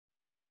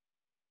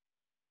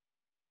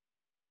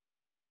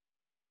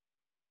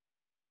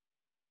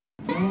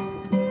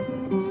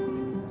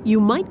You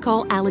might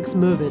call Alex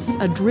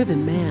Moewes a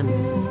driven man.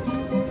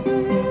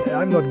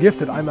 I'm not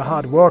gifted, I'm a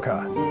hard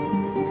worker.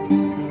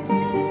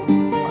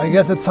 I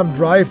guess it's some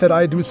drive that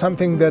I do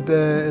something that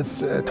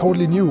is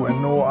totally new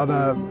and no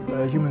other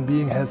human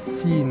being has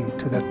seen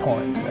to that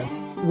point.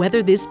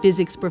 Whether this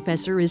physics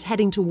professor is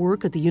heading to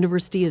work at the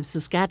University of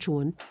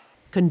Saskatchewan,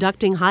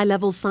 conducting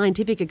high-level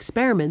scientific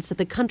experiments at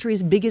the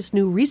country's biggest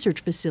new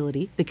research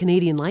facility, the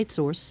Canadian Light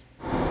Source.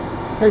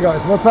 Hey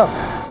guys, what's up?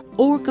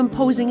 Or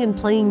composing and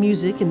playing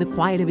music in the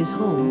quiet of his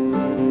home.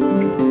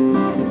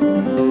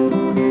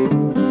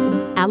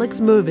 Alex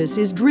Moewes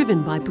is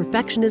driven by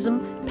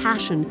perfectionism,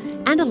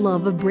 passion, and a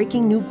love of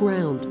breaking new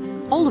ground,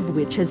 all of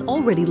which has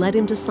already led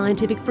him to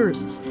scientific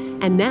firsts,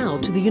 and now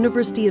to the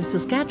University of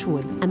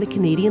Saskatchewan and the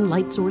Canadian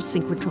Light Source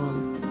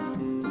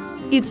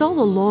Synchrotron. It's all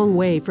a long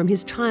way from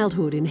his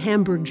childhood in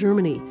Hamburg,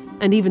 Germany,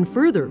 and even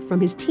further from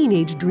his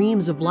teenage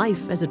dreams of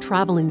life as a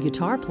traveling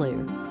guitar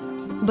player.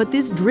 But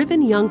this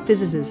driven young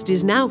physicist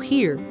is now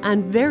here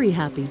and very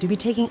happy to be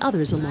taking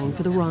others along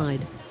for the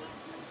ride.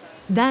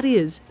 That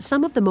is,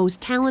 some of the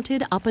most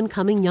talented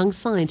up-and-coming young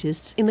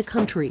scientists in the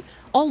country,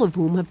 all of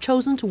whom have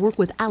chosen to work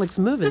with Alex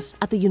Moewes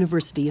at the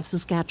University of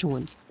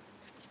Saskatchewan.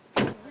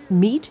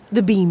 Meet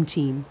the BEAM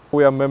team.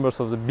 We are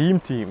members of the BEAM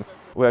team.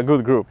 We're a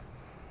good group.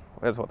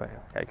 That's what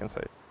I can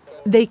say.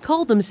 They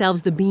call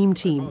themselves the BEAM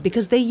team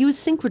because they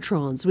use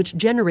synchrotrons which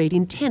generate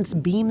intense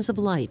beams of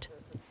light.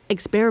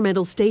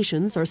 Experimental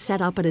stations are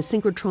set up at a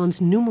synchrotron's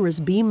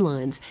numerous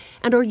beamlines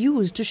and are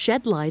used to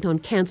shed light on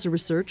cancer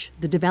research,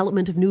 the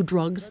development of new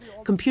drugs,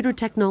 computer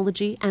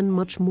technology, and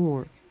much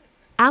more.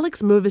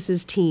 Alex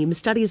Moewes' team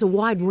studies a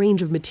wide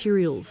range of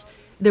materials.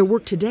 Their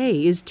work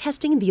today is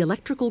testing the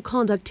electrical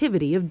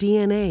conductivity of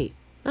DNA.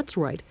 That's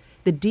right,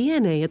 the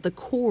DNA at the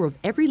core of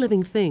every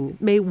living thing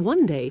may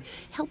one day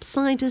help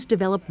scientists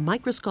develop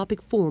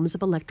microscopic forms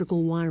of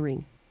electrical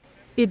wiring.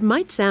 It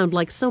might sound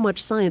like so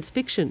much science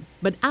fiction,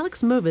 but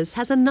Alex Moewes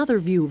has another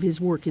view of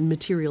his work in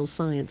materials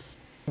science.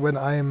 When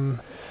I'm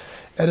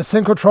at a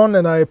synchrotron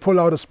and I pull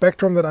out a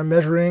spectrum that I'm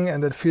measuring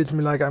and it feels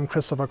me like I'm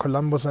Christopher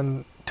Columbus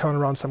and turn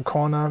around some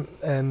corner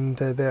and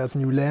there's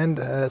new land,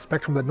 a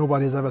spectrum that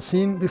nobody's ever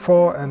seen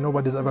before and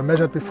nobody's ever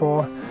measured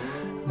before,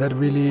 that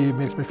really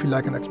makes me feel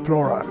like an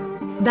explorer.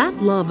 That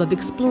love of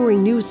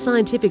exploring new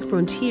scientific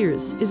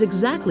frontiers is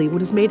exactly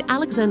what has made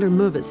Alexander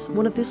Moewes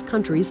one of this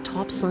country's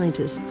top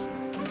scientists.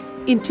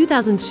 In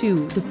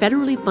 2002, the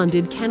federally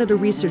funded Canada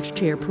Research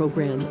Chair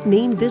program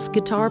named this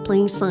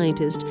guitar-playing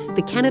scientist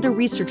the Canada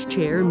Research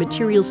Chair in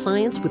Materials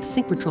Science with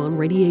Synchrotron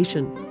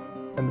Radiation.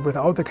 And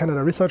without the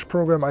Canada Research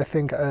program, I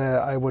think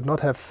I would not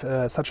have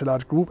such a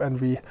large group and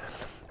we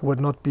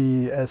would not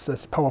be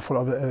as powerful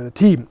of a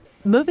team.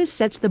 Moewes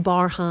sets the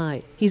bar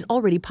high. He's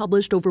already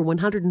published over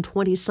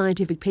 120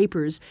 scientific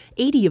papers,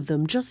 80 of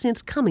them just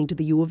since coming to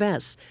the U of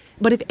S.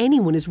 But if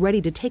anyone is ready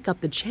to take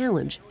up the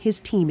challenge, his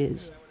team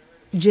is.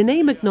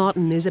 Janae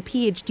McNaughton is a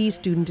PhD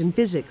student in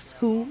physics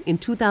who, in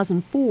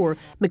 2004,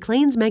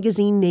 Maclean's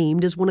magazine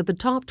named as one of the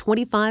top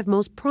 25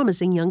 most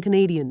promising young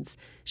Canadians.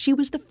 She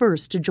was the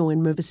first to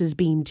join Moewes'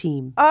 BEAM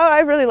team.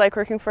 I really like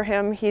working for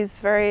him. He's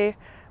very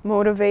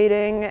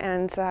motivating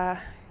and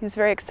he's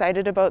very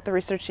excited about the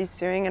research he's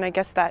doing, and I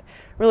guess that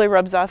really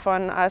rubs off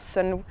on us,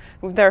 and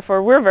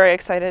therefore we're very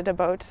excited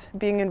about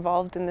being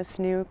involved in this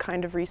new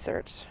kind of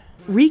research.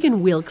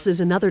 Regan Wilkes is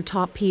another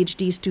top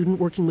PhD student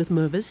working with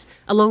Moewes,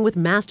 along with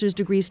master's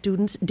degree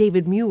students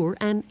David Muir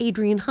and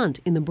Adrian Hunt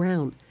in the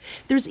Brown.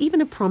 There's even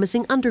a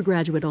promising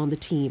undergraduate on the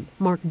team,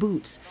 Mark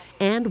Boots,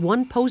 and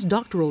one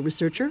postdoctoral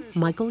researcher,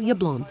 Michael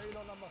Jablonsk.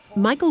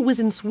 Michael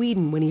was in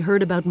Sweden when he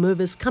heard about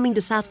Moewes coming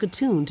to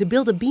Saskatoon to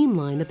build a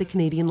beamline at the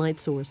Canadian Light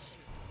Source.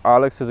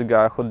 Alex is a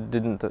guy who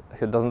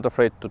doesn't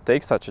afraid to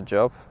take such a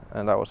job,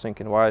 and I was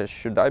thinking, why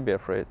should I be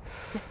afraid?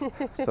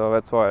 So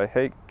that's why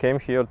I came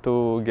here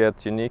to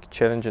get unique,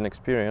 challenging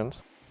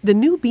experience. The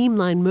new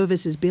beamline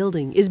Moewes is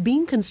building is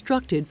being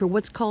constructed for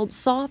what's called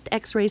soft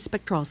X-ray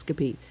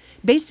spectroscopy.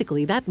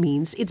 Basically, that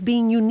means it's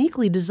being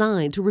uniquely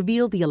designed to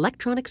reveal the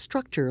electronic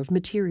structure of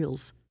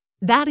materials.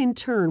 That, in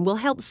turn, will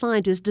help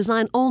scientists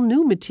design all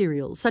new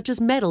materials, such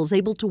as metals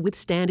able to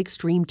withstand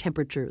extreme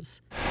temperatures.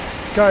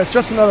 Guys,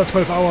 just another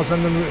 12 hours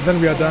and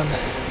then we are done.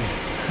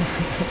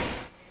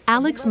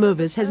 Alex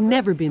Moewes has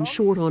never been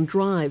short on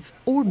drive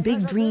or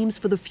big dreams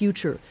for the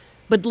future.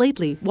 But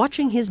lately,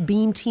 watching his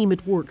BEAM team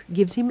at work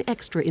gives him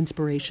extra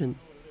inspiration.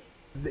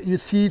 You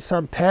see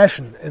some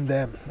passion in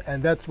them,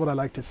 and that's what I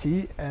like to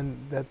see, and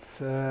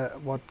that's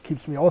what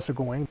keeps me also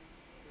going.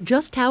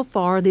 Just how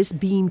far this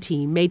BEAM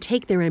team may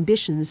take their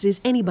ambitions is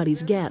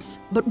anybody's guess.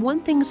 But one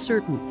thing's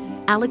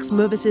certain, Alex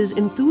Moewes'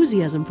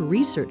 enthusiasm for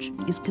research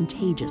is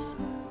contagious.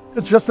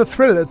 It's just a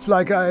thrill. It's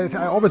like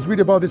I always read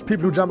about these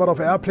people who jump out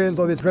of airplanes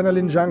or these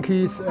adrenaline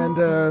junkies, and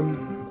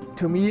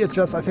to me it's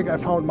just, I think I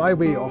found my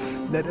way of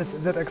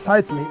that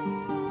excites me.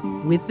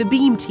 With the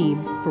BEAM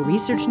team, for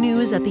Research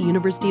News at the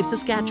University of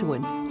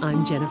Saskatchewan,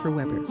 I'm Jennifer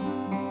Weber.